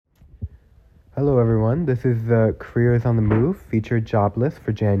Hello everyone, this is the Careers on the Move featured job list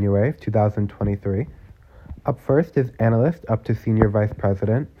for January of 2023. Up first is Analyst up to Senior Vice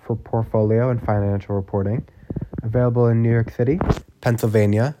President for Portfolio and Financial Reporting, available in New York City,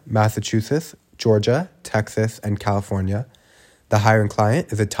 Pennsylvania, Massachusetts, Georgia, Texas, and California. The hiring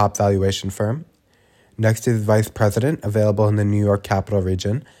client is a top valuation firm. Next is Vice President, available in the New York Capital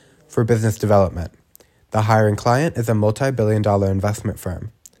Region for Business Development. The hiring client is a multi-billion-dollar investment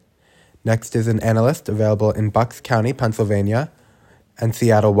firm. Next is an analyst available in Bucks County, Pennsylvania, and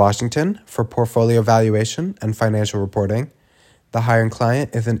Seattle, Washington for portfolio valuation and financial reporting. The hiring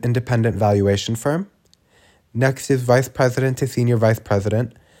client is an independent valuation firm. Next is Vice President to Senior Vice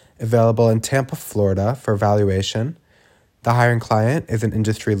President, available in Tampa, Florida for valuation. The hiring client is an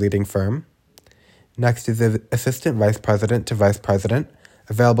industry-leading firm. Next is the Assistant Vice President to Vice President,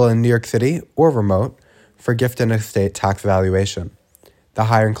 available in New York City or remote for gift and estate tax valuation. The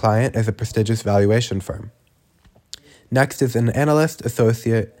hiring client is a prestigious valuation firm. Next is an analyst,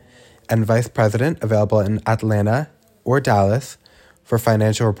 associate, and vice president available in Atlanta or Dallas for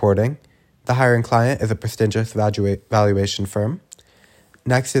financial reporting. The hiring client is a prestigious valuation firm.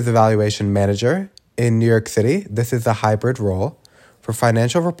 Next is a valuation manager in New York City. This is a hybrid role for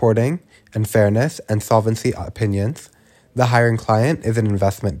financial reporting and fairness and solvency opinions. The hiring client is an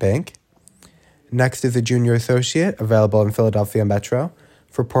investment bank. Next is a junior associate available in Philadelphia Metro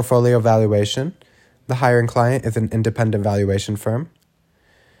for portfolio valuation. The hiring client is an independent valuation firm.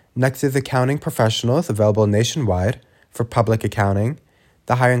 Next is accounting professionals available nationwide for public accounting.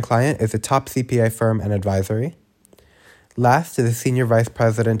 The hiring client is a top CPA firm and advisory. Last is a senior vice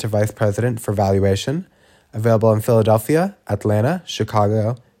president to vice president for valuation, available in Philadelphia, Atlanta,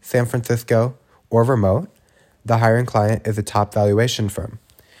 Chicago, San Francisco, or remote. The hiring client is a top valuation firm.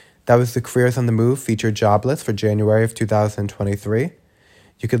 That was the Careers on the Move featured job list for January of 2023.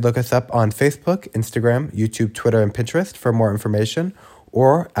 You could look us up on Facebook, Instagram, YouTube, Twitter, and Pinterest for more information,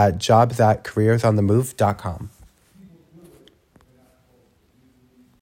 or at jobs@careersonthemove.com.